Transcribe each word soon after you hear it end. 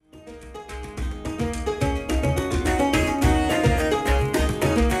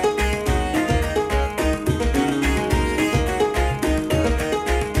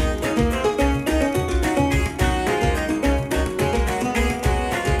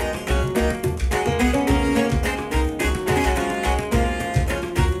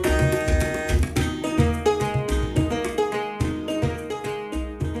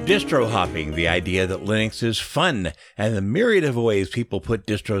Distro hopping, the idea that Linux is fun and the myriad of ways people put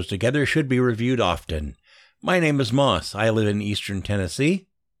distros together should be reviewed often. My name is Moss. I live in eastern Tennessee.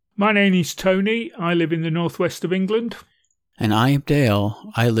 My name is Tony. I live in the northwest of England. And I am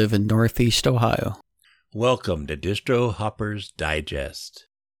Dale. I live in northeast Ohio. Welcome to Distro Hoppers Digest.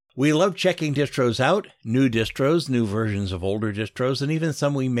 We love checking distros out, new distros, new versions of older distros, and even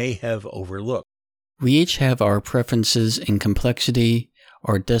some we may have overlooked. We each have our preferences in complexity,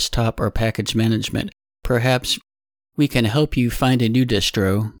 or desktop or package management. Perhaps we can help you find a new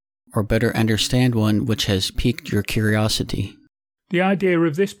distro, or better understand one which has piqued your curiosity. The idea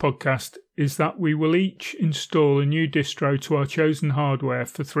of this podcast is that we will each install a new distro to our chosen hardware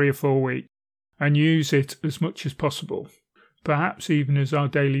for 3 or 4 weeks and use it as much as possible, perhaps even as our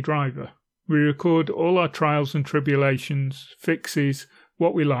daily driver. We record all our trials and tribulations, fixes,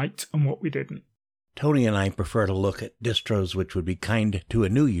 what we liked and what we didn't. Tony and I prefer to look at distros which would be kind to a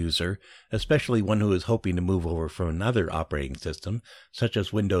new user, especially one who is hoping to move over from another operating system, such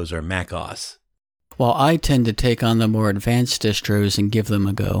as Windows or Mac OS. While I tend to take on the more advanced distros and give them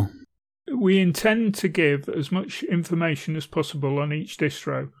a go. We intend to give as much information as possible on each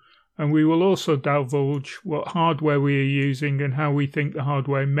distro, and we will also divulge what hardware we are using and how we think the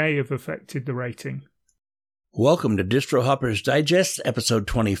hardware may have affected the rating. Welcome to Distro Hoppers Digest, episode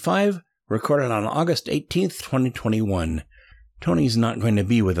 25. Recorded on August 18th, 2021. Tony's not going to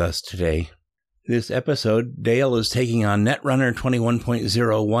be with us today. This episode, Dale is taking on Netrunner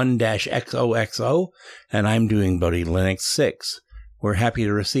 21.01-XOXO, and I'm doing Bodhi Linux 6. We're happy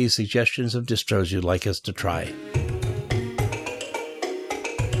to receive suggestions of distros you'd like us to try.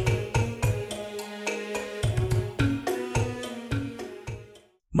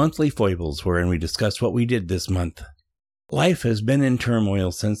 Monthly Foibles, wherein we discuss what we did this month. Life has been in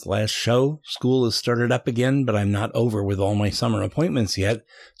turmoil since last show. School has started up again, but I'm not over with all my summer appointments yet,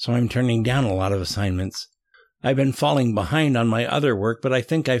 so I'm turning down a lot of assignments. I've been falling behind on my other work, but I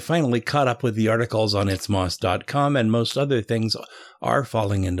think I finally caught up with the articles on itsmoss.com, and most other things are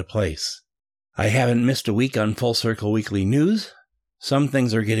falling into place. I haven't missed a week on Full Circle Weekly News. Some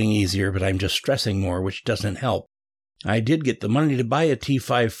things are getting easier, but I'm just stressing more, which doesn't help. I did get the money to buy a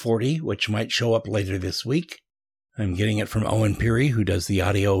T540, which might show up later this week. I'm getting it from Owen Peary, who does the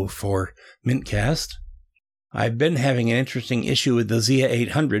audio for Mintcast. I've been having an interesting issue with the Xia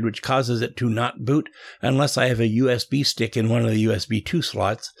 800, which causes it to not boot unless I have a USB stick in one of the USB 2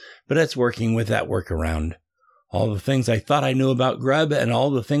 slots, but it's working with that workaround. All the things I thought I knew about Grub and all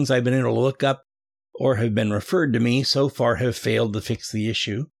the things I've been able to look up or have been referred to me so far have failed to fix the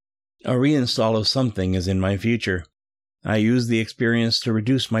issue. A reinstall of something is in my future. I used the experience to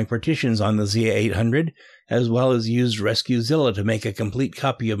reduce my partitions on the Xia 800, as well as used RescueZilla to make a complete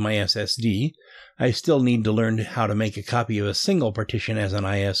copy of my SSD. I still need to learn how to make a copy of a single partition as an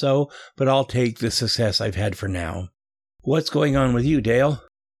ISO, but I'll take the success I've had for now. What's going on with you, Dale?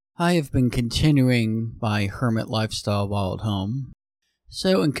 I have been continuing my hermit lifestyle while at home.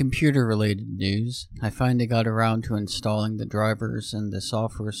 So in computer-related news, I finally got around to installing the drivers and the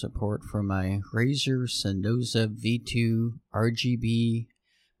software support for my Razer Synoza V2 RGB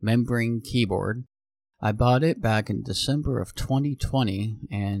membrane keyboard. I bought it back in December of 2020,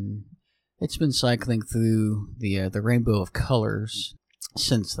 and it's been cycling through the rainbow of colors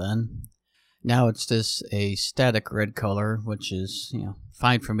since then. Now it's just a static red color, which is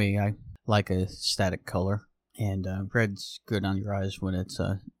fine for me. I like a static color. And red's good on your eyes when it's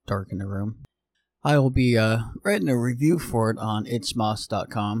dark in the room. I will be writing a review for it on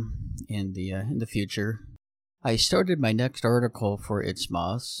itsmoss.com in the future. I started my next article for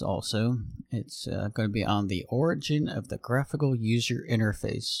itsmoss also. It's going to be on the origin of the graphical user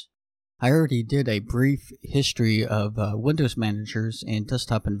interface. I already did a brief history of Windows managers and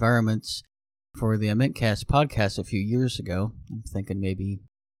desktop environments for the Mintcast podcast a few years ago. I'm thinking maybe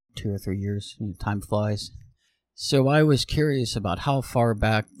 2 or 3 years. Time flies. So I was curious about how far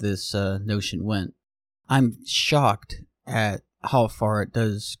back this notion went. I'm shocked at how far it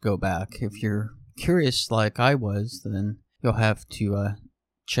does go back. If you're curious like I was, then you'll have to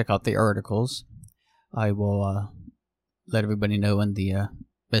check out the articles. I will let everybody know in the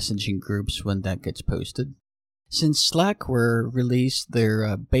messaging groups when that gets posted. Since Slackware released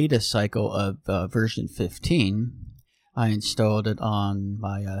their beta cycle of version 15, I installed it on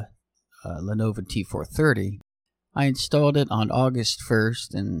my Lenovo T430. I installed it on August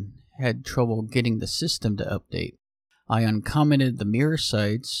 1st and had trouble getting the system to update. I uncommented the mirror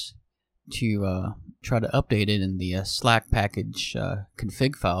sites to try to update it in the Slack package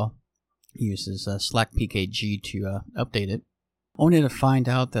config file. It uses slackpkg to update it. Only to find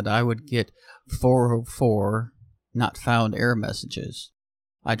out that I would get 404 not found error messages.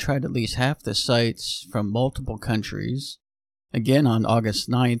 I tried at least half the sites from multiple countries. Again, on August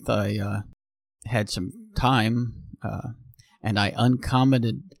 9th, I had some time, and I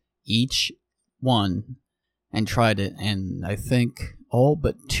uncommented each one and tried it, and I think all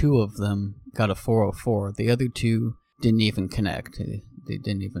but 2 of them got a 404. The other 2 didn't even connect. They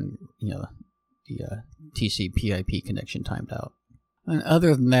didn't even, the TCP/IP connection timed out. And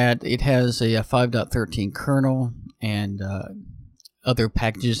other than that, it has a 5.13 kernel, and other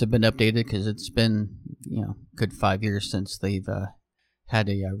packages have been updated because it's been, good 5 years since they've had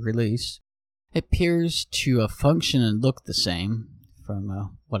a release. It appears to function and look the same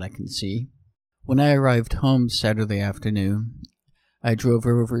from what I can see. When I arrived home Saturday afternoon, I drove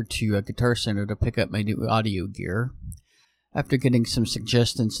over to Guitar Center to pick up my new audio gear. After getting some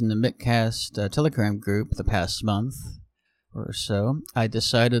suggestions in the Mitcast Telegram group the past month or so, I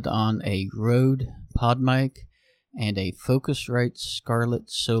decided on a Rode PodMic and a Focusrite Scarlett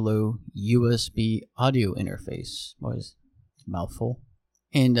Solo USB audio interface. Was a mouthful.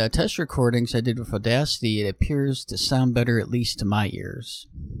 In test recordings I did with Audacity, it appears to sound better, at least to my ears.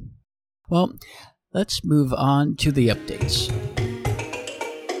 Well, let's move on to the updates.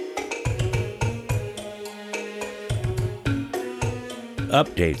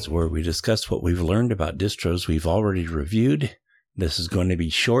 Updates, where we discuss what we've learned about distros we've already reviewed. This is going to be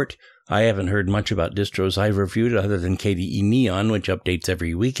short. I haven't heard much about distros I've reviewed other than KDE Neon, which updates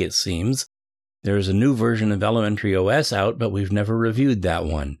every week, it seems. There's a new version of Elementary OS out, but we've never reviewed that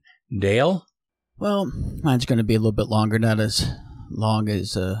one. Dale? Well, mine's going to be a little bit longer, not as long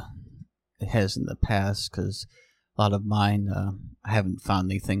as it has in the past, because a lot of mine, I haven't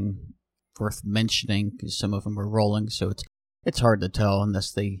found anything worth mentioning, because some of them are rolling, so it's hard to tell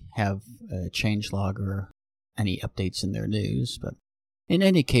unless they have a changelog or any updates in their news. But in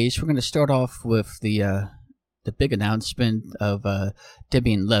any case, we're going to start off with the big announcement of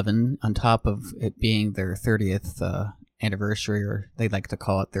Debian 11, on top of it being their 30th anniversary, or they like to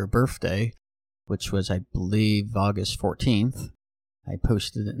call it their birthday, which was, I believe, August 14th. I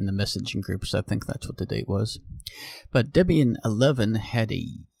posted it in the messaging group, so I think that's what the date was. But Debian 11 had a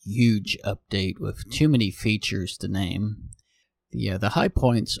huge update with too many features to name. The high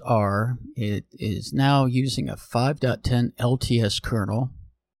points are, it is now using a 5.10 LTS kernel,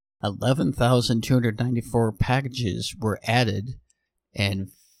 11,294 packages were added, and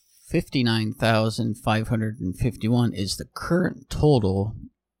 59,551 is the current total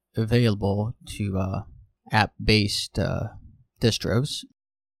available to app-based distros,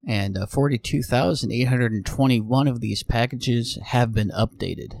 and 42,821 of these packages have been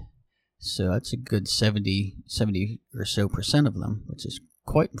updated. So that's a good 70 or so % of them, which is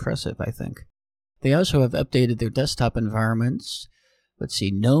quite impressive, I think. They also have updated their desktop environments. Let's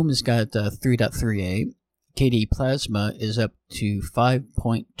see, GNOME's got 3.38. KDE Plasma is up to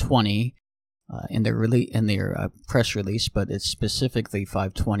 5.20 in their press release, but it's specifically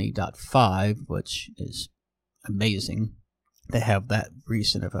 520.5, which is amazing. They have that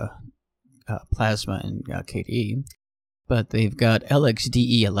recent of a Plasma in KDE. But they've got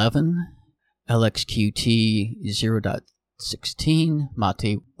LXDE 11, LXQT 0.16,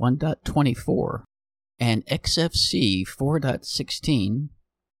 Mate 1.24, and XFC 4.16.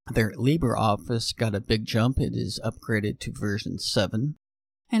 Their LibreOffice got a big jump. It is upgraded to version 7.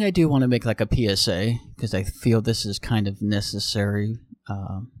 And I do want to make like a PSA, because I feel this is kind of necessary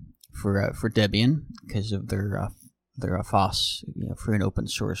for Debian, because of their FOSS, free and open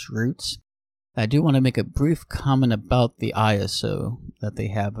source roots. I do want to make a brief comment about the ISO that they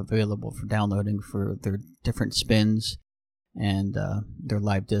have available for downloading for their different spins and their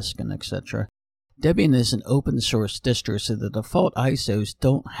live disk and etc. Debian is an open source distro, so the default ISOs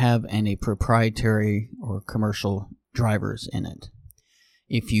don't have any proprietary or commercial drivers in it.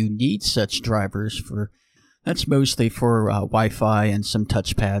 If you need such drivers, that's mostly for Wi-Fi and some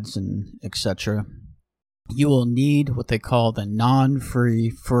touchpads and etc., you will need what they call the non-free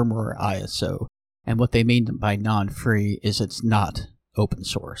firmware ISO. And what they mean by non-free is it's not open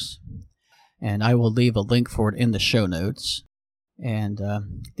source. And I will leave a link for it in the show notes. And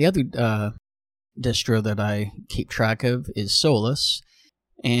the other distro that I keep track of is Solus.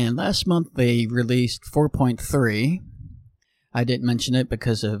 And last month they released 4.3. I didn't mention it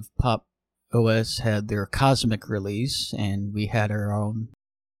because of Pop OS had their Cosmic release, and we had our own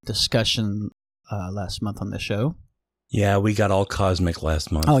discussion last month on the show. Yeah, we got all cosmic last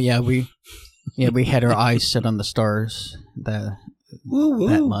month. Oh yeah, we had our eyes set on the stars that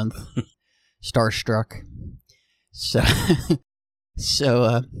month. Starstruck.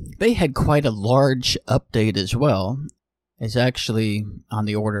 So they had quite a large update as well. It's actually on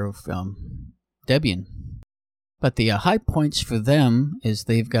the order of Debian. But the high points for them is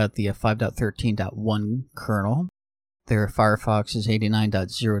they've got the 5.13.1 kernel. Their Firefox is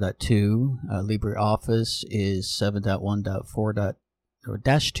 89.0.2. LibreOffice is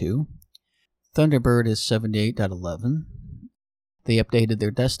 7.1.4.2. Thunderbird is 78.11. They updated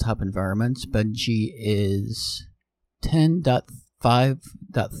their desktop environments. Bodhi is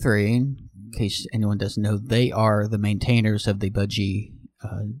 10.5.3. In case anyone doesn't know, they are the maintainers of the Bodhi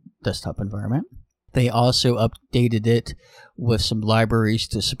desktop environment. They also updated it with some libraries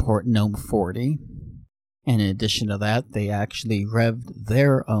to support GNOME 40. And in addition to that, they actually revved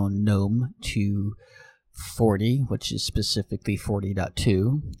their own GNOME to 40, which is specifically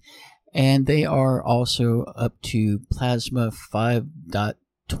 40.2. And they are also up to Plasma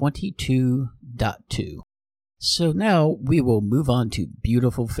 5.22.2. So now we will move on to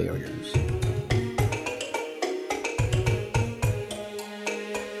beautiful failures.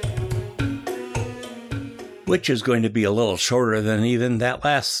 Which is going to be a little shorter than even that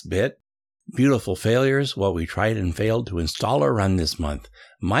last bit. Beautiful failures, what we tried and failed to install or run this month.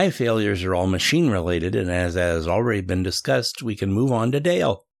 My failures are all machine related, and as has already been discussed, we can move on to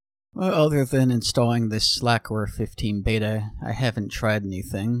Dale. Well, other than installing this Slackware 15 beta, I haven't tried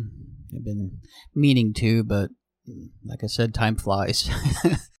anything. I've been meaning to, but like I said, time flies.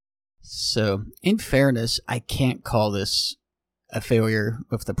 So, in fairness, I can't call this a failure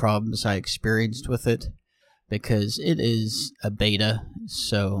with the problems I experienced with it, because it is a beta,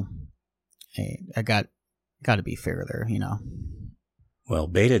 so I got to be fair there, you know. Well,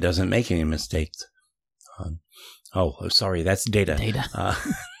 beta doesn't make any mistakes. Sorry, that's data.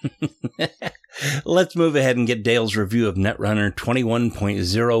 Let's move ahead and get Dale's review of Netrunner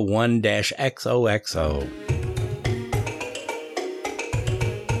 21.01-XOXO.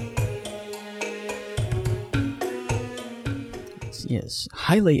 Yes,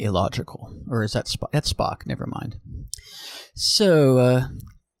 highly illogical. Or is that Spock? That's Spock, never mind. So,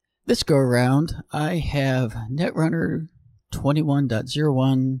 this go around, I have Netrunner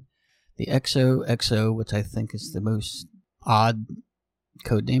 21.01, the XOXO, which I think is the most odd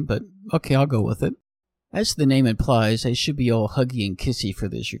code name, but okay, I'll go with it. As the name implies, I should be all huggy and kissy for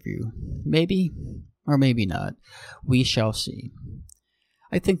this review. Maybe, or maybe not. We shall see.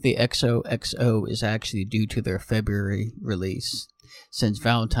 I think the XOXO is actually due to their February release, since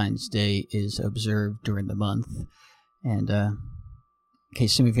Valentine's Day is observed during the month. And in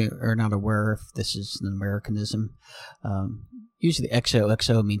case some of you are not aware if this is an Americanism, usually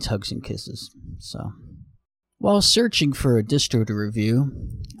XOXO means hugs and kisses. So, while searching for a distro to review,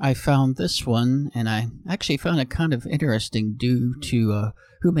 I found this one, and I actually found it kind of interesting due to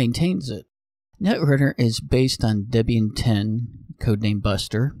who maintains it. Netrunner is based on Debian 10, codename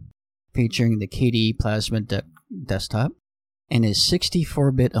Buster, featuring the KDE Plasma desktop, and is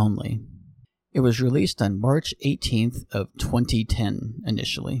 64-bit only. It was released on March 18th of 2010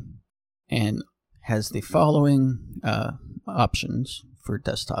 initially, and has the following options for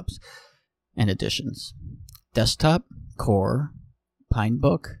desktops and additions: Desktop, Core,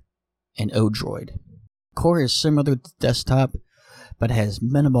 Pinebook, and Odroid. Core is similar to Desktop, but has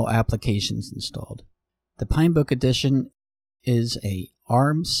minimal applications installed. The Pinebook edition is a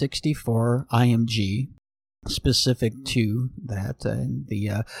ARM64 IMG specific to that, and the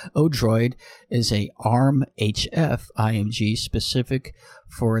Odroid is a ARM HF IMG specific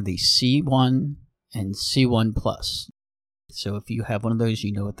for the C1 and C1+. So if you have one of those,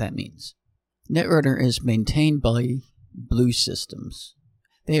 you know what that means. Netrunner is maintained by Blue Systems.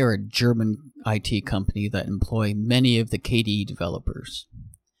 They are a German IT company that employ many of the KDE developers.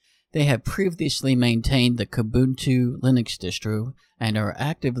 They have previously maintained the Kubuntu Linux distro and are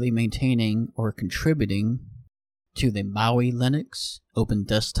actively maintaining or contributing to the Maui Linux,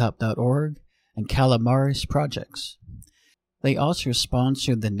 OpenDesktop.org, and Calamaris projects. They also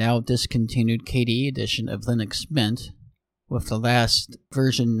sponsor the now discontinued KDE edition of Linux Mint, with the last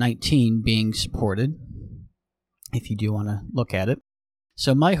version 19 being supported, if you do want to look at it.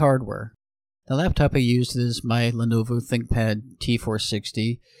 So my hardware. The laptop I used is my Lenovo ThinkPad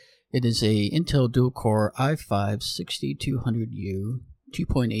T460. It is a Intel dual-core i5-6200U,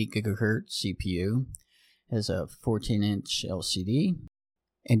 2.8 GHz CPU. It has a 14-inch LCD.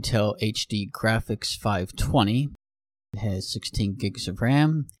 Intel HD Graphics 520. It has 16 gigs of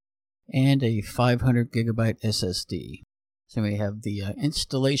RAM and a 500 gigabyte SSD. So we have the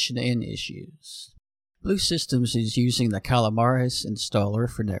installation and issues. Blue Systems is using the Calamaris installer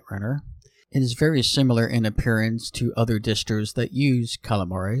for Netrunner. It is very similar in appearance to other distros that use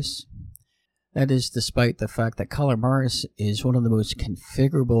Calamaris. That is despite the fact that Calamaris is one of the most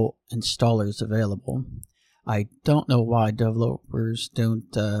configurable installers available. I don't know why developers don't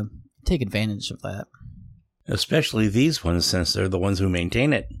take advantage of that. Especially these ones, since they're the ones who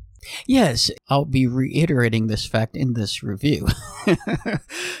maintain it. Yes, I'll be reiterating this fact in this review,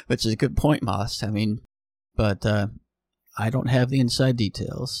 which is a good point, Moss. But I don't have the inside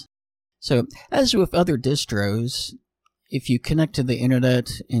details. So, as with other distros, if you connect to the internet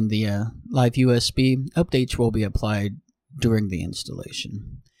in the live USB, updates will be applied during the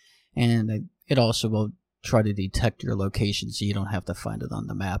installation. And it also will try to detect your location so you don't have to find it on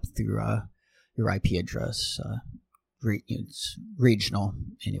the map through your IP address. It's regional,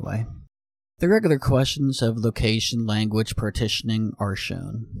 anyway. The regular questions of location, language, partitioning are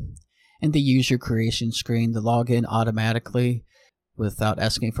shown. In the user creation screen, the login automatically, without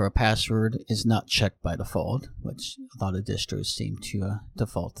asking for a password, is not checked by default, which a lot of distros seem to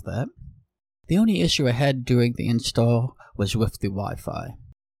default to that. The only issue I had during the install was with the Wi-Fi.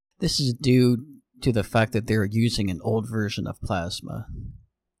 This is due to the fact that they're using an old version of Plasma.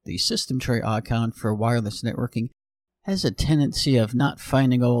 The system tray icon for wireless networking has a tendency of not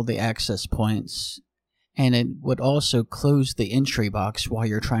finding all the access points, and it would also close the entry box while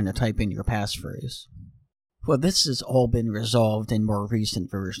you're trying to type in your passphrase. Well, this has all been resolved in more recent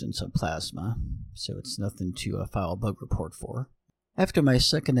versions of Plasma, so it's nothing to file a bug report for. After my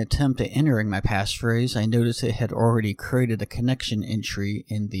second attempt at entering my passphrase, I noticed it had already created a connection entry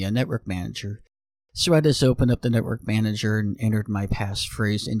in the network manager, so I just opened up the network manager and entered my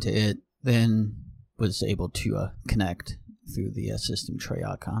passphrase into it, then was able to connect through the system tray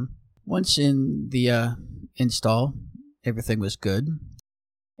icon. Once in the install, everything was good.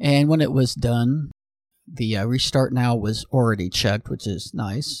 And when it was done, the restart now was already checked, which is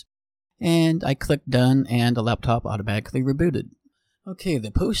nice. And I clicked done and the laptop automatically rebooted. Okay, the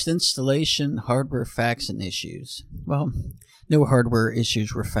post-installation hardware facts and issues. Well, no hardware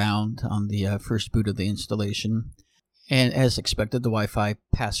issues were found on the first boot of the installation. And as expected, the Wi-Fi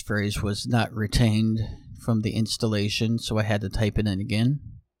passphrase was not retained from the installation, so I had to type it in again.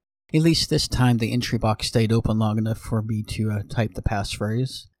 At least this time, the entry box stayed open long enough for me to type the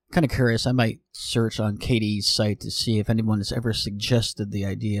passphrase. Kind of curious, I might search on KDE's site to see if anyone has ever suggested the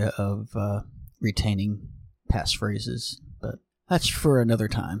idea of retaining passphrases, but that's for another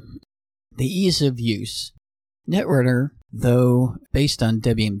time. The ease of use. Netrunner, though based on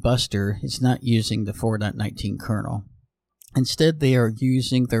Debian Buster, is not using the 4.19 kernel. Instead, they are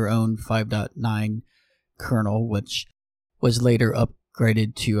using their own 5.9 kernel, which was later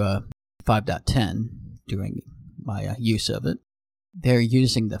upgraded to 5.10 during my use of it. They're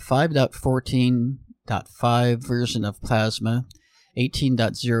using the 5.14.5 version of Plasma,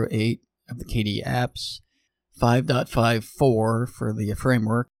 18.08 of the KDE apps, 5.54 for the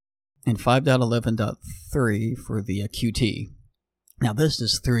framework, and 5.11.3 for the Qt. Now, this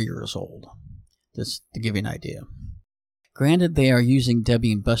is 3 years old, just to give you an idea. Granted, they are using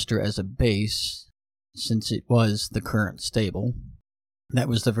Debian Buster as a base, since it was the current stable. That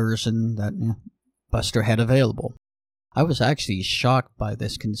was the version that Buster had available. I was actually shocked by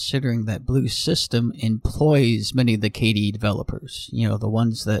this, considering that Blue System employs many of the KDE developers, the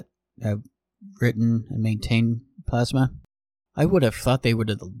ones that have written and maintained Plasma. I would have thought they would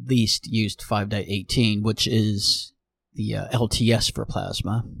have at least used 5.18, which is the LTS for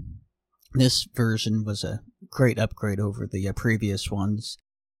Plasma. This version was a great upgrade over the previous ones,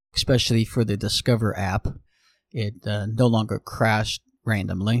 especially for the Discover app. It no longer crashed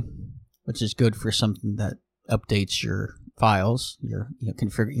randomly, which is good for something that updates your files, your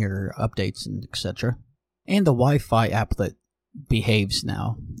configure your updates, and etc. And the Wi-Fi applet behaves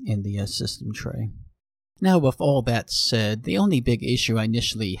now in the system tray. Now, with all that said, the only big issue I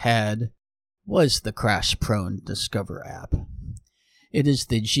initially had was the crash-prone Discover app. It is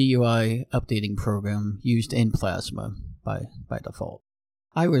the GUI updating program used in Plasma by default.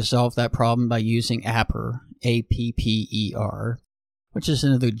 I resolved that problem by using Apper, A-P-P-E-R, which is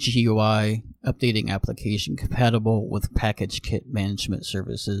another GUI updating application compatible with package kit management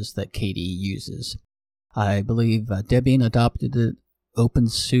services that KDE uses. I believe Debian adopted it,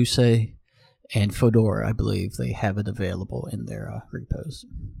 OpenSUSE, and Fedora, I believe they have it available in their repos.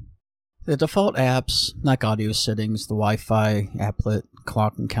 The default apps, like audio settings, the Wi-Fi, applet,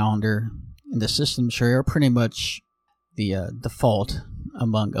 clock, and calendar, and the system tray are pretty much the default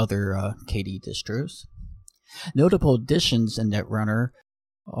among other KDE distros. Notable additions in Netrunner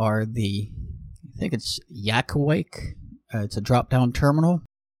are I think it's Yakawake. It's a drop-down terminal.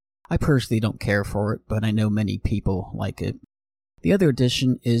 I personally don't care for it, but I know many people like it. The other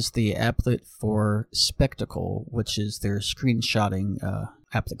addition is the applet for Spectacle, which is their screenshotting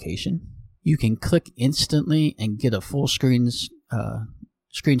application. You can click instantly and get a full screenshot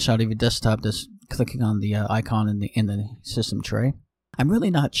of your desktop just clicking on the icon in the system tray. I'm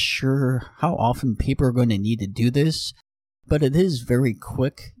really not sure how often people are going to need to do this, but it is very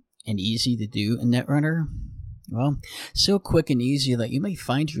quick and easy to do in Netrunner. Well, so quick and easy that you may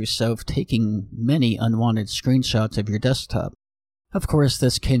find yourself taking many unwanted screenshots of your desktop. Of course,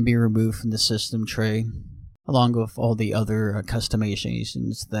 this can be removed from the system tray, along with all the other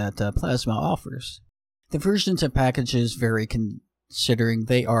customizations that Plasma offers. The versions of packages vary considering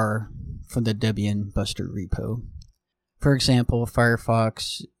they are from the Debian Buster repo. For example,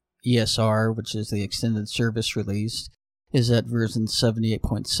 Firefox ESR, which is the extended service release, is at version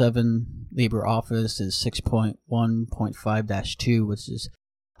 78.7. LibreOffice is 6.1.5-2, which is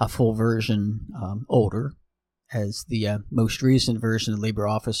a full version older, as the most recent version of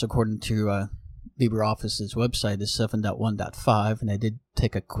LibreOffice, according to LibreOffice's website, is 7.1.5, and I did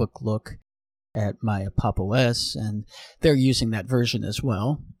take a quick look at my Pop! OS, and they're using that version as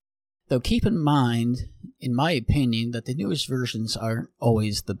well. Though keep in mind, in my opinion, that the newest versions aren't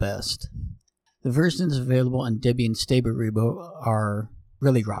always the best. The versions available on Debian Stable Repo are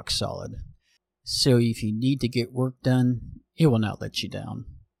really rock solid. So if you need to get work done, it will not let you down.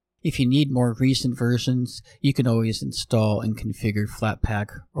 If you need more recent versions, you can always install and configure Flatpak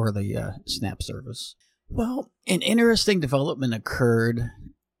or the Snap service. Well, an interesting development occurred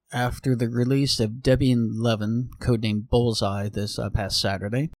after the release of Debian 11, codenamed Bullseye, this past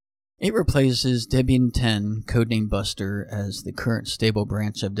Saturday. It replaces Debian 10, codenamed Buster, as the current stable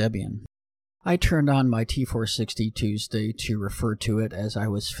branch of Debian. I turned on my T460 Tuesday to refer to it as I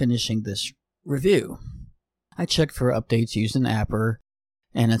was finishing this review. I checked for updates using Apper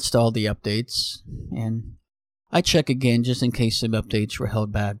and installed the updates, and I check again just in case some updates were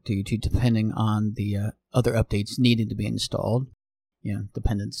held back due to depending on the other updates needed to be installed,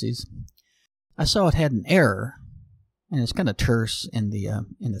 dependencies. I saw it had an error, and it's kind of terse in the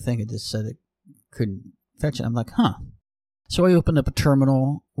thing. It just said it couldn't fetch it. I'm like, huh. So I opened up a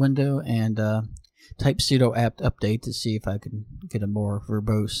terminal window and typed sudo apt update to see if I could get a more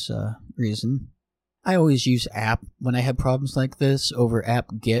verbose reason. I always use apt when I have problems like this over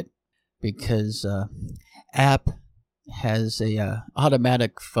apt-get because apt has a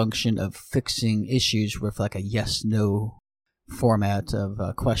automatic function of fixing issues with like a yes-no format of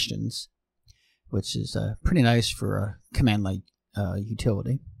questions, which is pretty nice for a command-line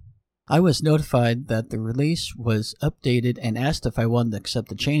utility. I was notified that the release was updated and asked if I wanted to accept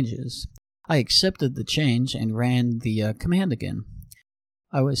the changes. I accepted the change and ran the command again.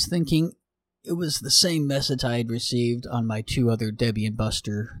 I was thinking it was the same message I had received on my two other Debian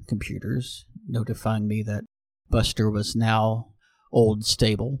Buster computers, notifying me that Buster was now old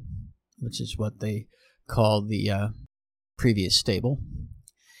stable, which is what they call the previous stable.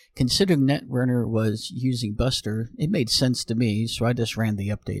 Considering Netrunner was using Buster, it made sense to me, so I just ran the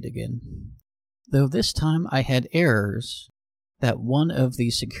update again. Though this time I had errors that one of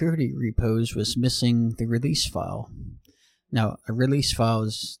the security repos was missing the release file. Now, a release file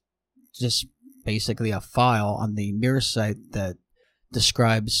is just basically a file on the mirror site that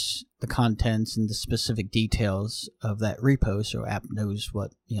describes the contents and the specific details of that repo, so apt knows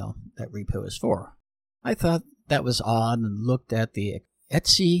what that repo is for. I thought that was odd and looked at the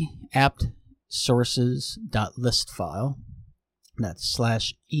etc apt sources.list file. That's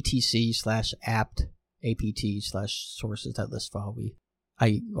 /etc/apt/sources.list file.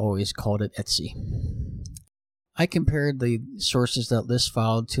 I always called it etc. I compared the sources.list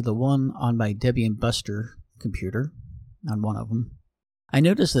file to the one on my Debian Buster computer, on one of them. I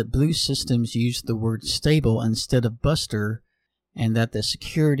noticed that Blue Systems used the word stable instead of Buster, and that the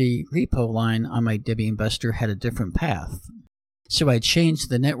security repo line on my Debian Buster had a different path. So I changed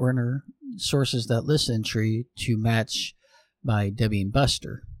the Netrunner sources.list entry to match my Debian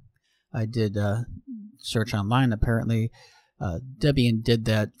Buster. I did search online. Apparently, Debian did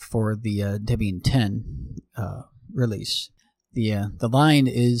that for the Debian 10 release. The line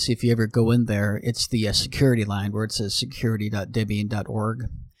is, if you ever go in there, it's the security line where it says security.debian.org.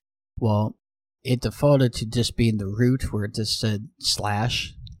 Well, it defaulted to just being the root where it just said /.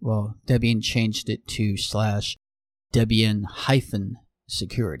 Well, Debian changed it to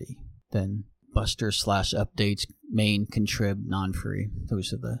 /Debian-security. Then Buster /updates, main, contrib, non-free.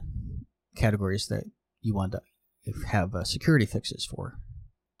 Those are the categories that you want to have security fixes for.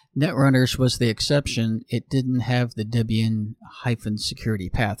 Netrunners was the exception. It didn't have the Debian-security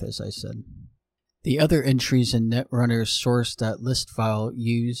path, as I said. The other entries in Netrunner's source.list file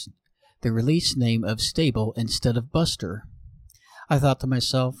used the release name of stable instead of Buster. I thought to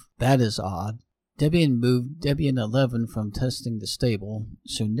myself, that is odd. Debian moved Debian 11 from testing to stable,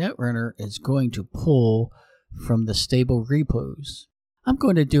 so Netrunner is going to pull from the stable repos. I'm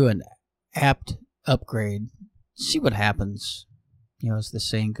going to do an apt upgrade, see what happens. As the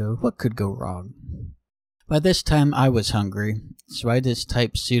saying goes, what could go wrong? By this time, I was hungry, so I just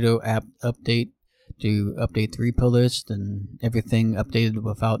typed sudo apt update to update the repo list, and everything updated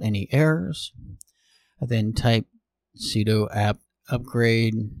without any errors. I then typed sudo apt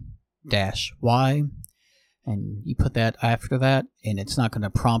upgrade -y, and you put that after that, and it's not going to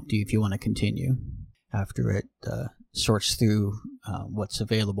prompt you if you want to continue after it sorts through what's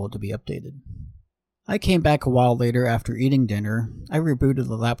available to be updated. I came back a while later after eating dinner. I rebooted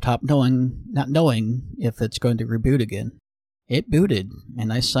the laptop not knowing if it's going to reboot again. It booted,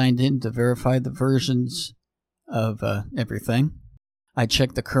 and I signed in to verify the versions of everything. I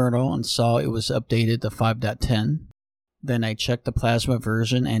checked the kernel and saw it was updated to 5.10. Then I checked the Plasma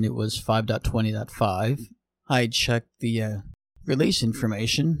version, and it was 5.20.5. I checked the release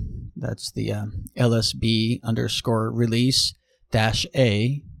information. That's the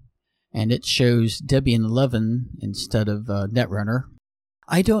LSB_release-A, and it shows Debian 11 instead of Netrunner.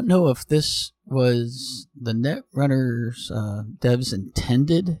 I don't know if this was the Netrunner's devs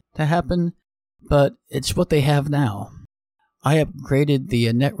intended to happen, but it's what they have now. I upgraded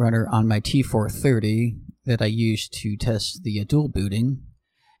the Netrunner on my T430 that I used to test the dual booting,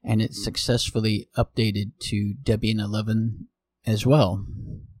 and it successfully updated to Debian 11 as well.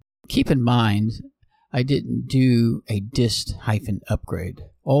 Keep in mind, I didn't do a dist-upgrade.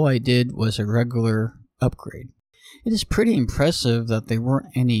 All I did was a regular upgrade. It is pretty impressive that there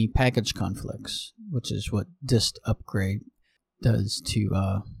weren't any package conflicts, which is what dist upgrade does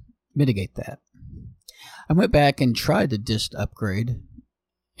to mitigate that. I went back and tried the dist upgrade,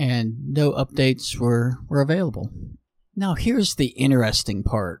 and no updates were available. Now here's the interesting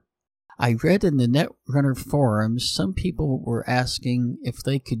part. I read in the Netrunner forums some people were asking if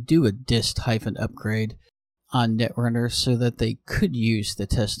they could do a dist-upgrade on Netrunner so that they could use the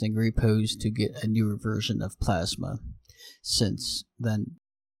testing repos to get a newer version of Plasma, since then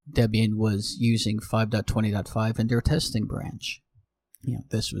Debian was using 5.20.5 in their testing branch.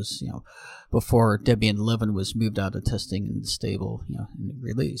 This was, before Debian 11 was moved out of testing and stable, and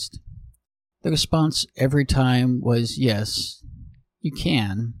released. The response every time was, yes, you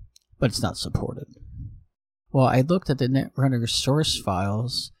can, but it's not supported. Well, I looked at the Netrunner source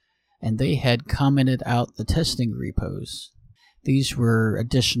files, and they had commented out the testing repos. These were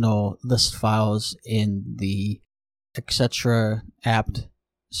additional list files in the etc. apt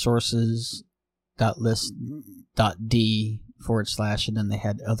sources.list.d / and then they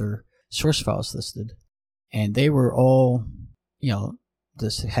had other source files listed. And they were all,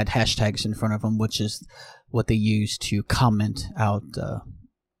 this had hashtags in front of them, which is what they use to comment out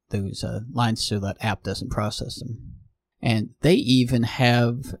those lines so that app doesn't process them. And they even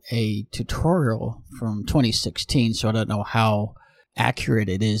have a tutorial from 2016, so I don't know how accurate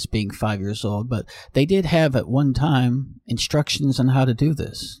it is being 5 years old, but they did have at one time instructions on how to do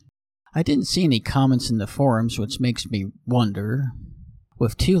this. I didn't see any comments in the forums, which makes me wonder.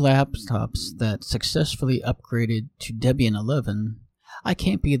 With 2 laptops that successfully upgraded to Debian 11, I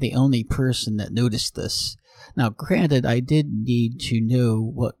can't be the only person that noticed this. Now, granted, I did need to know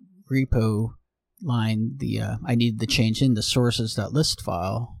what repo line I needed to change in the sources.list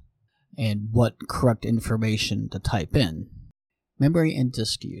file and what correct information to type in. Memory and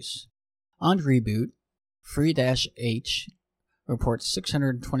disk use. On reboot, free-h reports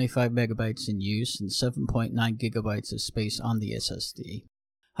 625 megabytes in use and 7.9 gigabytes of space on the SSD.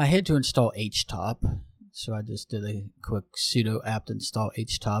 I had to install htop, so I just did a quick sudo apt install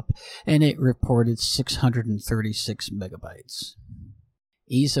htop, and it reported 636 megabytes.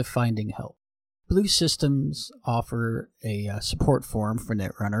 Ease of finding help. Blue Systems offer a support forum for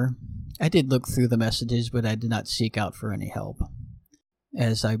Netrunner. I did look through the messages, but I did not seek out for any help.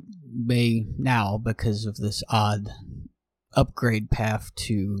 As I may now, because of this odd upgrade path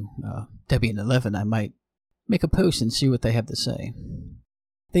to Debian 11, I might make a post and see what they have to say.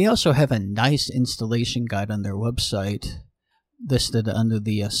 They also have a nice installation guide on their website listed under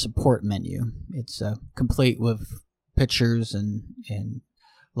the support menu. It's complete with pictures and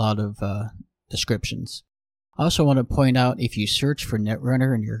a lot of descriptions. I also want to point out, if you search for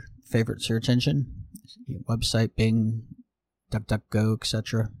Netrunner in your favorite search engine, your website, Bing, DuckDuckGo,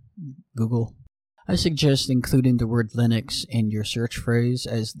 etc., Google, I suggest including the word Linux in your search phrase,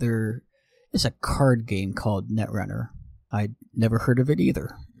 as there is a card game called Netrunner. I'd never heard of it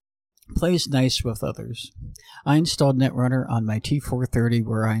either. Plays nice with others. I installed Netrunner on my T430,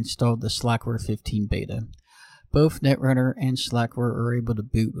 where I installed the Slackware 15 beta. Both Netrunner and Slackware are able to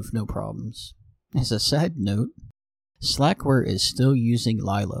boot with no problems. As a side note, Slackware is still using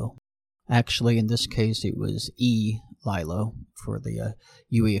Lilo. Actually, in this case, it was eLilo for the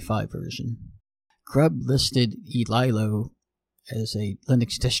UEFI version. Grub listed eLilo as a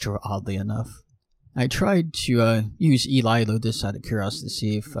Linux distro, oddly enough. I tried to use eLilo just out of curiosity to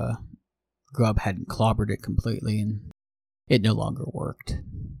see if Grub hadn't clobbered it completely, and it no longer worked.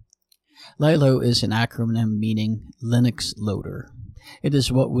 Lilo is an acronym meaning Linux Loader. It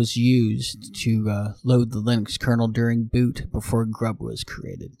is what was used to load the Linux kernel during boot before Grub was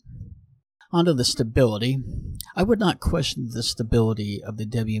created. Onto the stability. I would not question the stability of the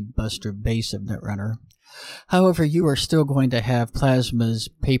Debian Buster base of Netrunner. However, you are still going to have Plasma's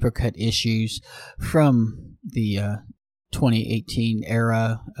papercut issues from the 2018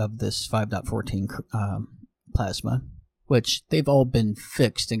 era of this 5.14 Plasma, which they've all been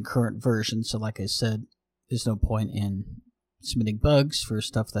fixed in current versions, so like I said, there's no point in submitting bugs for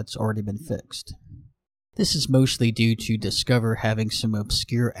stuff that's already been fixed. This is mostly due to Discover having some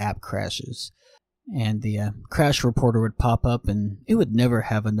obscure app crashes, and the crash reporter would pop up and it would never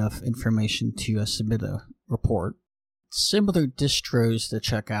have enough information to submit a report. Similar distros to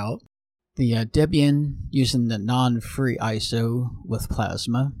check out: the Debian using the non-free ISO with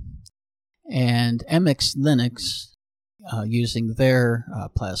Plasma, and MX Linux using their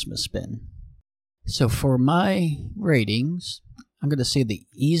Plasma spin. So for my ratings, I'm going to say the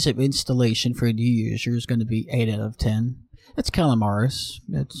ease of installation for a new user is going to be 8 out of 10. It's Calamaris.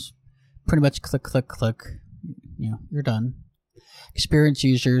 It's pretty much click, click, click. You're done. Experienced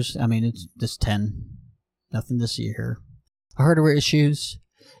users, it's just 10. Nothing to see here. Hardware issues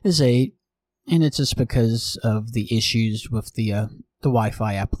is 8, and it's just because of the issues with the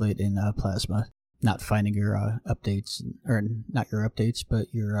Wi-Fi applet in Plasma. Not finding your updates, or not your updates, but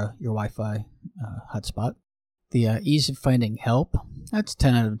your Wi-Fi hotspot. The ease of finding help, that's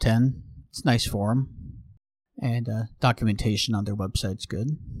 10 out of 10. It's nice for them. And documentation on their website's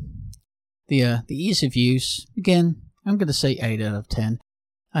good. The ease of use, again, I'm going to say 8 out of 10.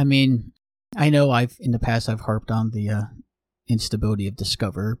 I know in the past I've harped on the instability of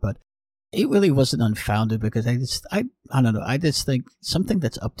Discover, but it really wasn't unfounded, because I don't know, I just think something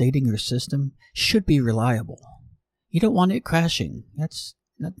that's updating your system should be reliable. You don't want it crashing.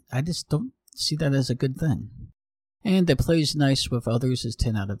 I just don't see that as a good thing. And that plays nice with others is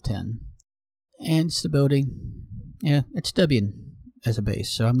 10 out of 10. And stability, it's Debian as a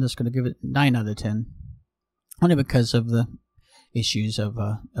base, so I'm just going to give it 9 out of 10. Only because of the issues of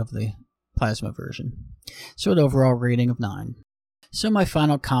the Plasma version. So an overall rating of 9. So my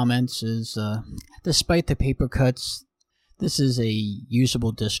final comments is, despite the paper cuts, this is a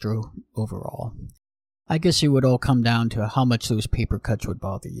usable distro overall. I guess it would all come down to how much those paper cuts would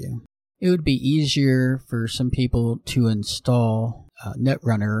bother you. It would be easier for some people to install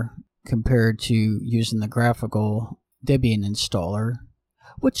Netrunner compared to using the graphical Debian installer,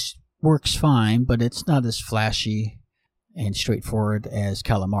 which works fine, but it's not as flashy and straightforward as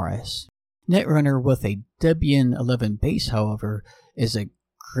Calamaris. Netrunner with a Debian 11 base, however, is a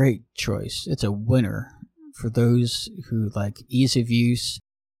great choice. It's a winner for those who like ease of use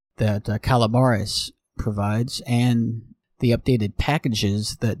that Calamaris provides, and the updated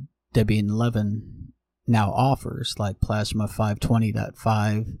packages that Debian 11 now offers, like Plasma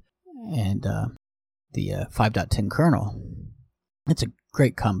 520.5 and the 5.10 kernel. It's a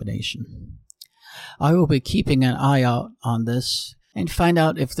great combination. I will be keeping an eye out on this and find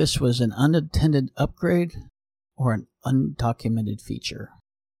out if this was an unintended upgrade or an undocumented feature.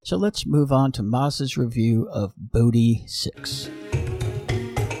 So let's move on to Maz's review of Bodhi 6.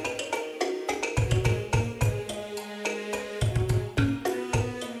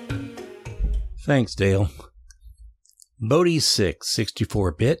 Thanks, Dale. Bodhi 6,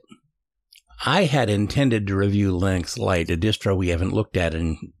 64-bit. I had intended to review Linux Lite, a distro we haven't looked at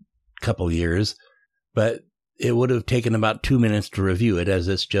in a couple years, but it would have taken about 2 minutes to review it, as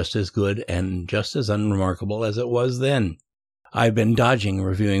it's just as good and just as unremarkable as it was then. I've been dodging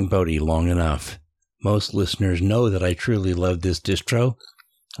reviewing Bodhi long enough. Most listeners know that I truly love this distro.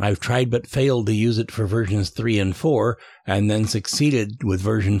 I've tried but failed to use it for versions 3 and 4, and then succeeded with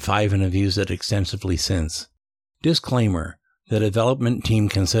version 5 and have used it extensively since. Disclaimer: the development team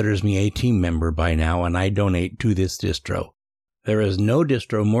considers me a team member by now, and I donate to this distro. There is no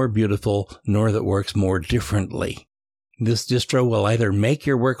distro more beautiful, nor that works more differently. This distro will either make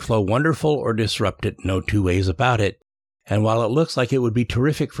your workflow wonderful or disrupt it, no two ways about it. And while it looks like it would be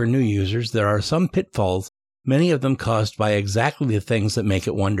terrific for new users, there are some pitfalls, many of them caused by exactly the things that make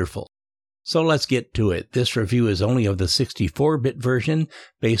it wonderful. So let's get to it. This review is only of the 64-bit version,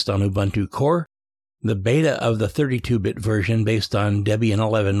 based on Ubuntu Core. The beta of the 32-bit version, based on Debian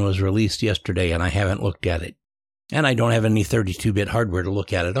 11, was released yesterday, and I haven't looked at it. And I don't have any 32-bit hardware to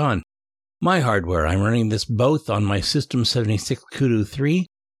look at it on. My hardware, I'm running this both on my System 76 Kudu 3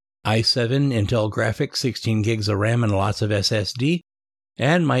 i7 Intel graphics, 16 gigs of RAM and lots of SSD,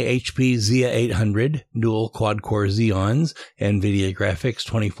 and my HP Xeon 800 dual quad-core Xeons, NVIDIA graphics,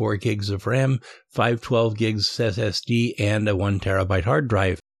 24 gigs of RAM, 512 gigs SSD, and a 1TB hard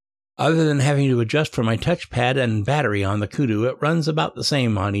drive. Other than having to adjust for my touchpad and battery on the Kudu, it runs about the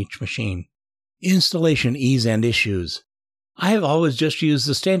same on each machine. Installation ease and issues. I have always just used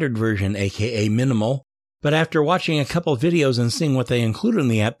the standard version, aka minimal, but after watching a couple videos and seeing what they include in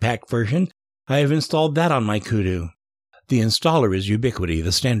the app pack version, I have installed that on my Kudu. The installer is Ubiquiti,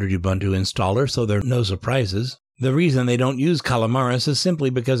 the standard Ubuntu installer, so there are no surprises. The reason they don't use Calamares is simply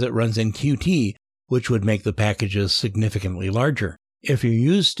because it runs in Qt, which would make the packages significantly larger. If you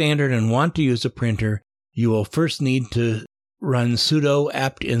use standard and want to use a printer, you will first need to run sudo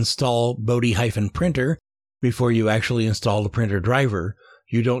apt install Bodhi-printer before you actually install the printer driver.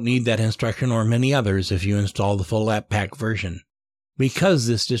 You don't need that instruction or many others if you install the full app pack version. Because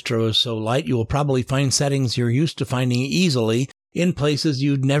this distro is so light, you will probably find settings you're used to finding easily in places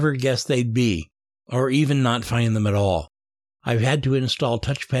you'd never guess they'd be, or even not find them at all. I've had to install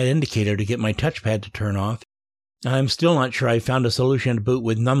touchpad indicator to get my touchpad to turn off. I'm still not sure I found a solution to boot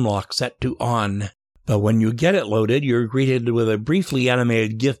with numlock set to on. But when you get it loaded, you're greeted with a briefly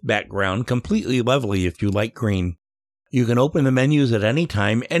animated GIF background, completely lovely if you like green. You can open the menus at any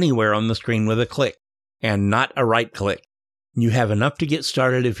time, anywhere on the screen with a click, and not a right click. You have enough to get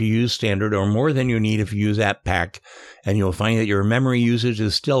started if you use standard, or more than you need if you use app pack, and you'll find that your memory usage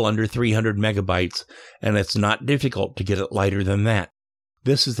is still under 300 megabytes, and it's not difficult to get it lighter than that.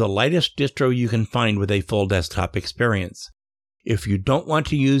 This is the lightest distro you can find with a full desktop experience. If you don't want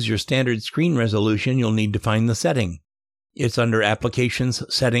to use your standard screen resolution, you'll need to find the setting. It's under Applications,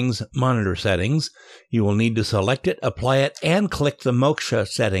 Settings, Monitor Settings. You will need to select it, apply it, and click the Moksha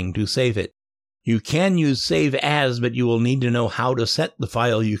setting to save it. You can use Save As, but you will need to know how to set the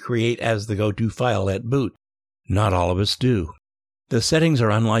file you create as the go-to file at boot. Not all of us do. The settings are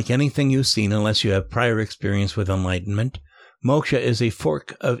unlike anything you've seen unless you have prior experience with Enlightenment. Moksha is a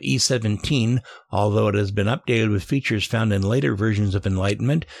fork of E17, although it has been updated with features found in later versions of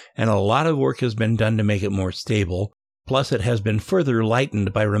Enlightenment, and a lot of work has been done to make it more stable. Plus, it has been further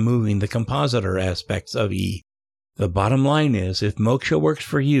lightened by removing the compositor aspects of E. The bottom line is, if Moksha works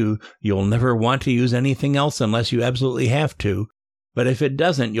for you, you'll never want to use anything else unless you absolutely have to, but if it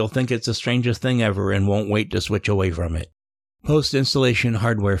doesn't, you'll think it's the strangest thing ever and won't wait to switch away from it. Post-installation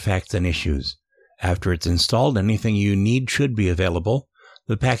hardware facts and issues. After it's installed, anything you need should be available.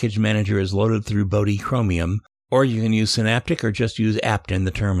 The package manager is loaded through Bodhi Chromium, or you can use Synaptic or just use apt in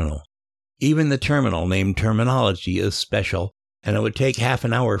the terminal. Even the terminal, named Terminology, is special, and it would take half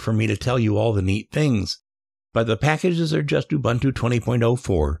an hour for me to tell you all the neat things. But the packages are just Ubuntu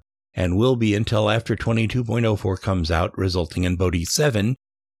 20.04, and will be until after 22.04 comes out, resulting in Bodhi 7,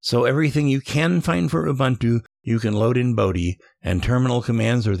 so everything you can find for Ubuntu, you can load in Bodhi, and terminal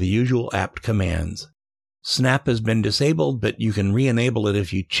commands are the usual apt commands. Snap has been disabled, but you can re-enable it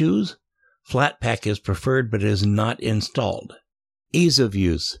if you choose. Flatpak is preferred, but is not installed. Ease of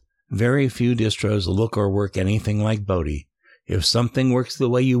use. Very few distros look or work anything like Bodhi. If something works the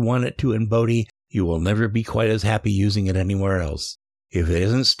way you want it to in Bodhi, you will never be quite as happy using it anywhere else. If it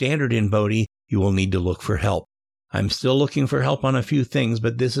isn't standard in Bodhi, you will need to look for help. I'm still looking for help on a few things,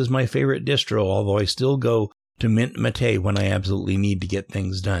 but this is my favorite distro, although I still go to Mint Mate when I absolutely need to get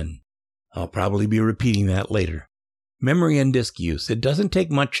things done. I'll probably be repeating that later. Memory and disk use. It doesn't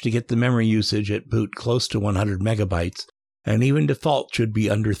take much to get the memory usage at boot close to 100 megabytes, and even default should be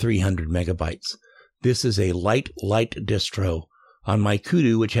under 300 megabytes. This is a light distro. On my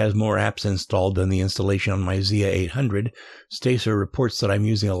Kudu, which has more apps installed than the installation on my Xeon 800, Stacer reports that I'm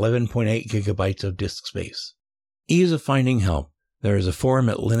using 11.8 gigabytes of disk space. Ease of finding help. There is a forum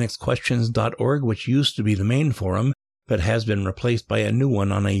at linuxquestions.org, which used to be the main forum, but has been replaced by a new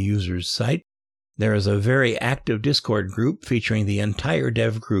one on a user's site. There is a very active Discord group featuring the entire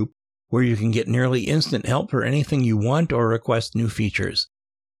dev group, where you can get nearly instant help for anything you want or request new features.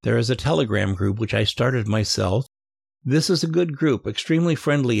 There is a Telegram group, which I started myself. This is a good group, extremely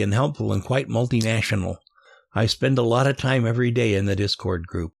friendly and helpful and quite multinational. I spend a lot of time every day in the Discord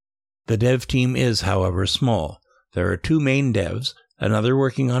group. The dev team is, however, small. There are 2 main devs, another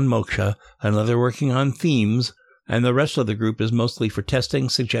working on Moksha, another working on themes, and the rest of the group is mostly for testing,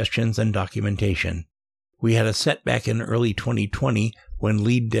 suggestions, and documentation. We had a setback in early 2020 when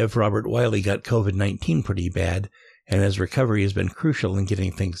lead dev Robert Wiley got COVID-19 pretty bad, and his recovery has been crucial in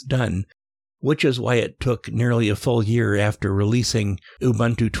getting things done, which is why it took nearly a full year after releasing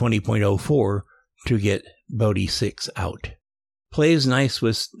Ubuntu 20.04 to get Bodhi 6 out. Plays nice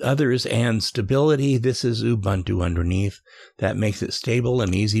with others and stability. This is Ubuntu underneath. That makes it stable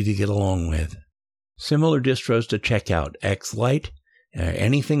and easy to get along with. Similar distros to check out. X-Lite.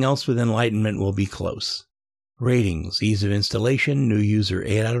 Anything else with Enlightenment will be close. Ratings. Ease of installation. New user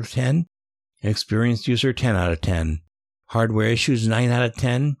 8 out of 10. Experienced user 10 out of 10. Hardware issues 9 out of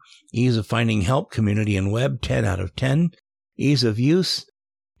 10. Ease of finding help, community and web 10 out of 10. Ease of use,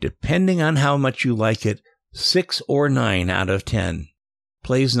 depending on how much you like it, 6 or 9 out of 10.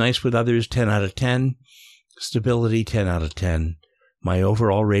 Plays nice with others 10 out of 10. Stability 10 out of 10. My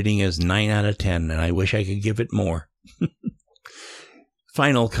overall rating is 9 out of 10, and I wish I could give it more.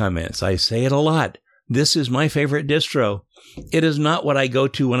 Final comments. I say it a lot. This is my favorite distro. It is not what I go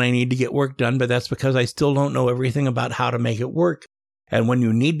to when I need to get work done, but that's because I still don't know everything about how to make it work. And when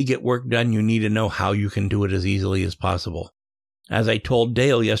you need to get work done, you need to know how you can do it as easily as possible. As I told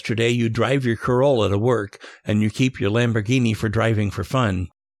Dale yesterday, you drive your Corolla to work, and you keep your Lamborghini for driving for fun.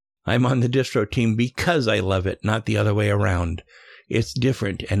 I'm on the distro team because I love it, not the other way around. It's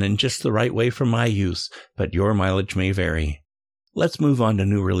different and in just the right way for my use, but your mileage may vary. Let's move on to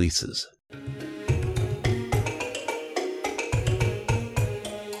new releases.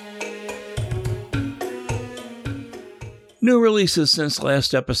 New releases since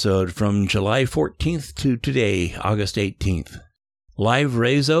last episode from July 14th to today, August 18th. Live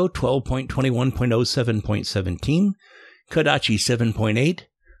Rezo 12.21.07.17, Kodachi 7.8,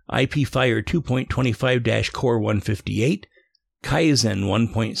 IP Fire 2.25-Core 158, Kaizen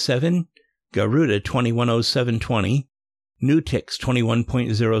 1.7, Garuda 210720, Nutix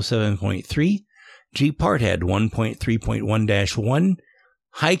 21.07.3, Gparthead 1.3.1-1,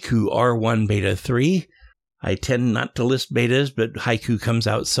 Haiku R1 Beta 3. I tend not to list betas, but Haiku comes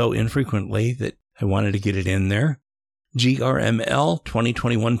out so infrequently that I wanted to get it in there. GRML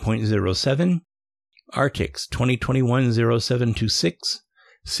 2021.07, Artix 2021-0726,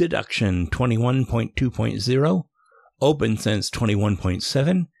 Seduction 21.2.0, OpenSense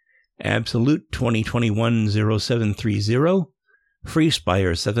 21.7, Absolute 2021-0730,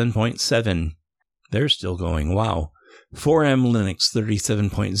 FreeSpire 7.7. They're still going, wow. 4M Linux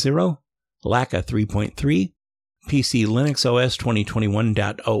 37.0, Laka 3.3, PC Linux OS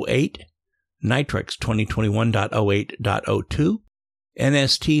 2021.08, Nitrux 2021.08.02,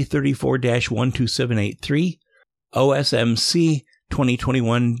 NST 34-12783, OSMC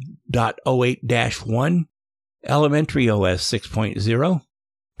 2021.08-1, Elementary OS 6.0,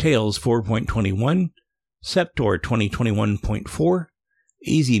 Tails 4.21, Septor 2021.4,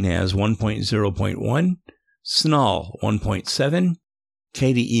 EasyNAS 1.0.1, Snall 1.7,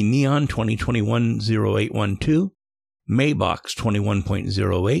 KDE Neon 2021-0812, Maybox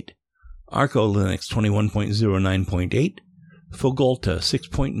 21.08, Arco Linux 21.09.8, Fogolta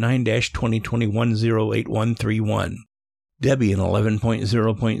 6.9-2021-08131, Debian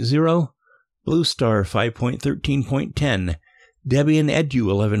 11.0.0, Bluestar 5.13.10, Debian Edu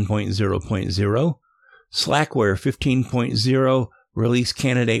 11.0.0, Slackware 15.0, Release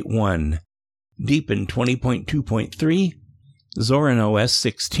Candidate 1, Deepin 20.2.3, Zorin OS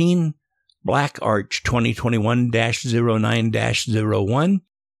 16, Black Arch 2021-09-01,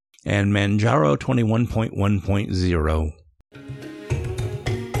 and Manjaro 21.1.0.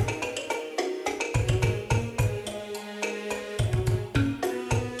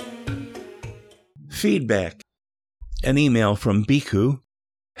 Feedback. An email from Biku.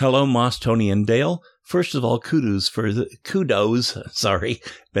 Hello, Moss, Tony, and Dale. First of all, kudos.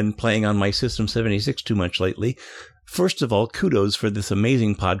 Been playing on my System 76 too much lately. First of all, kudos for this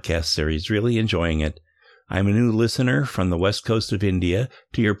amazing podcast series. Really enjoying it. I'm a new listener from the west coast of India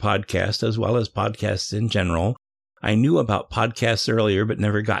to your podcast, as well as podcasts in general. I knew about podcasts earlier, but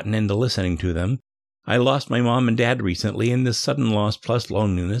never gotten into listening to them. I lost my mom and dad recently, and this sudden loss plus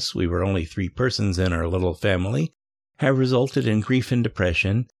loneliness, we were only 3 persons in our little family, have resulted in grief and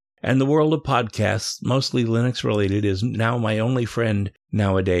depression, and the world of podcasts, mostly Linux-related, is now my only friend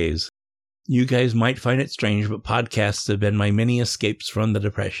nowadays. You guys might find it strange, but podcasts have been my many escapes from the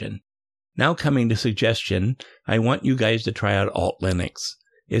depression. Now coming to suggestion, I want you guys to try out Alt Linux.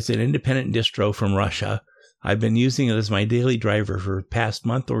 It's an independent distro from Russia. I've been using it as my daily driver for the past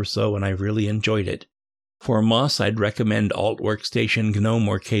month or so, and I've really enjoyed it. For Moss, I'd recommend Alt Workstation GNOME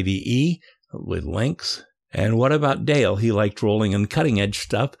or KDE, with links. And what about Dale? He liked rolling and cutting-edge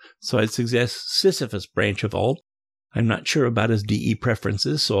stuff, so I'd suggest Sisyphus branch of Alt. I'm not sure about his DE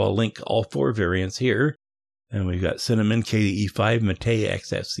preferences, so I'll link all 4 variants here. And we've got Cinnamon, KDE 5, Mate,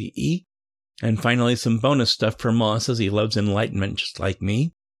 XFCE. And finally, some bonus stuff for Moss, as he loves Enlightenment just like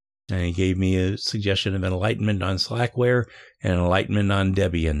me. And he gave me a suggestion of Enlightenment on Slackware and Enlightenment on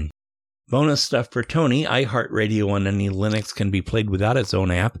Debian. Bonus stuff for Tony. iHeartRadio on any Linux can be played without its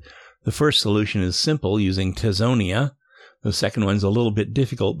own app. The first solution is simple, using Tezonia. The second one's a little bit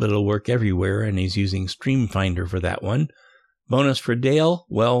difficult, but it'll work everywhere, and he's using StreamFinder for that one. Bonus for Dale.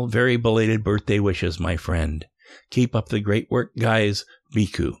 Well, very belated birthday wishes, my friend. Keep up the great work, guys.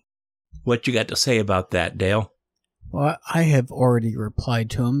 Biku. What you got to say about that, Dale? Well, I have already replied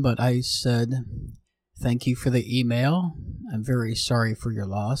to him, but I said, thank you for the email. I'm very sorry for your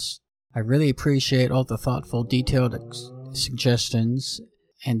loss. I really appreciate all the thoughtful, detailed suggestions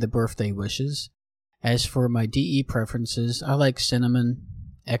and the birthday wishes. As for my DE preferences, I like Cinnamon,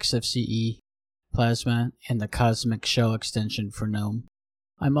 XFCE, Plasma, and the Cosmic Shell extension for GNOME.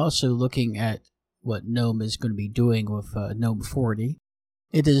 I'm also looking at what GNOME is going to be doing with GNOME 40.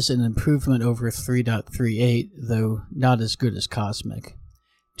 It is an improvement over 3.38, though not as good as Cosmic.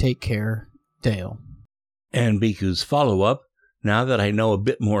 Take care, Dale. And Biku's follow-up. Now that I know a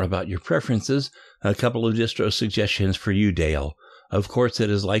bit more about your preferences, a couple of distro suggestions for you, Dale. Of course,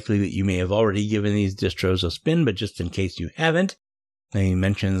 it is likely that you may have already given these distros a spin, but just in case you haven't, he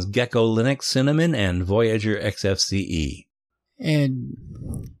mentions Gecko Linux Cinnamon and Voyager XFCE. And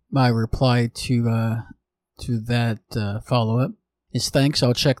my reply to that follow-up is thanks,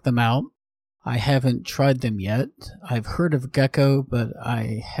 I'll check them out. I haven't tried them yet. I've heard of Gecko, but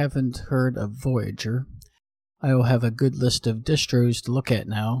I haven't heard of Voyager. I will have a good list of distros to look at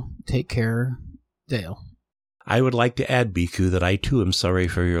now. Take care, Dale. I would like to add, Biku, that I too am sorry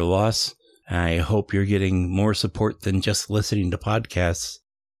for your loss. I hope you're getting more support than just listening to podcasts.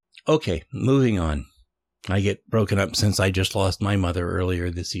 Okay, moving on. I get broken up since I just lost my mother earlier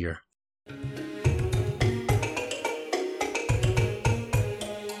this year.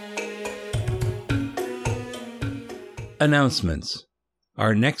 Announcements.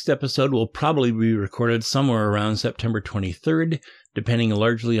 Our next episode will probably be recorded somewhere around September 23rd, depending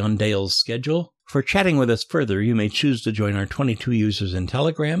largely on Dale's schedule. For chatting with us further, you may choose to join our 22 users in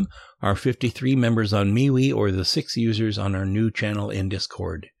Telegram, our 53 members on MeWe, or the 6 users on our new channel in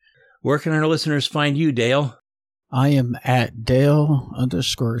Discord. Where can our listeners find you, Dale? I am at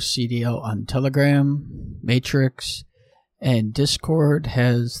Dale_CDL on Telegram, Matrix, and Discord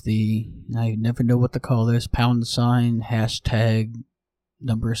has the, I never know what to call this, #, hashtag, $.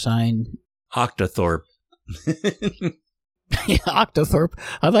 Octothorpe. Yeah, Octothorpe.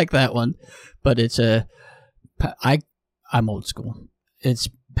 I like that one. But it's I'm old school. It's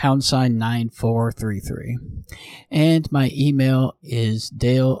 #9433. And my email is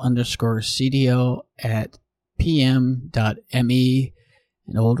dale_cdl@pm.me.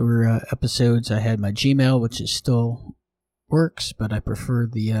 In older episodes, I had my Gmail, which is still works, but I prefer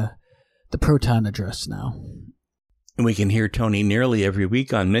the Proton address now. And we can hear Tony nearly every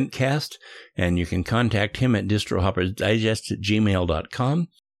week on Mintcast, and you can contact him at distrohoppersdigest@gmail.com.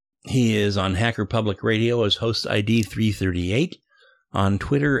 He is on Hacker Public Radio as host ID 338, on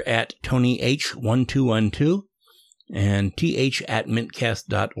Twitter at TonyH1212, and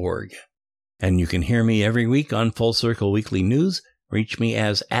th@mintcast.org. And you can hear me every week on Full Circle Weekly News. Reach me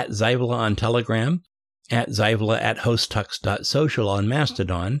as @Zyvola on Telegram, @Zyvola@hosttux.social on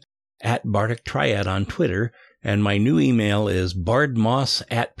Mastodon, @BardickTriad on Twitter, and my new email is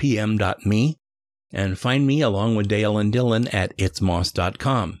bardmoss@pm.me, and find me along with Dale and Dylan at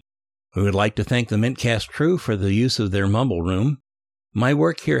itsmoss.com. We would like to thank the Mintcast crew for the use of their mumble room. My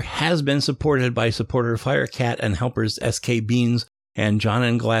work here has been supported by supporter Firecat and helpers SK Beans and John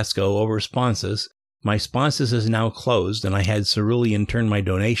in Glasgow over Sponsus. My Sponsus is now closed, and I had Cerulean turn my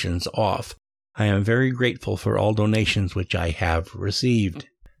donations off. I am very grateful for all donations which I have received.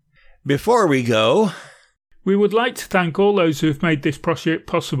 Before we go, we would like to thank all those who have made this project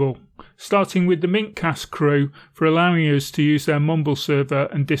possible, starting with the Mintcast crew for allowing us to use their Mumble server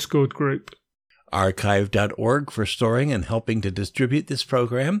and Discord group. Archive.org for storing and helping to distribute this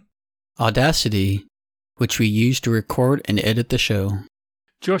program. Audacity, which we use to record and edit the show.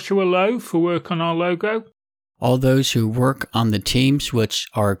 Joshua Lowe for work on our logo. All those who work on the teams which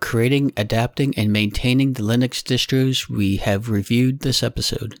are creating, adapting, and maintaining the Linux distros we have reviewed this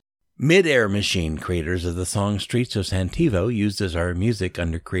episode. Mid-Air Machine, creators of the song Streets of Santivo, used as our music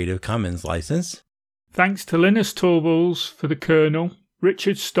under Creative Commons license. Thanks to Linus Torvalds for the kernel,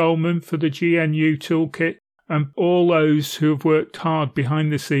 Richard Stallman for the GNU toolkit, and all those who have worked hard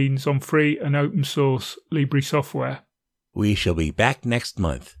behind the scenes on free and open source Libre software. We shall be back next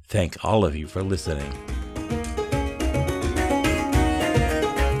month. Thank all of you for listening.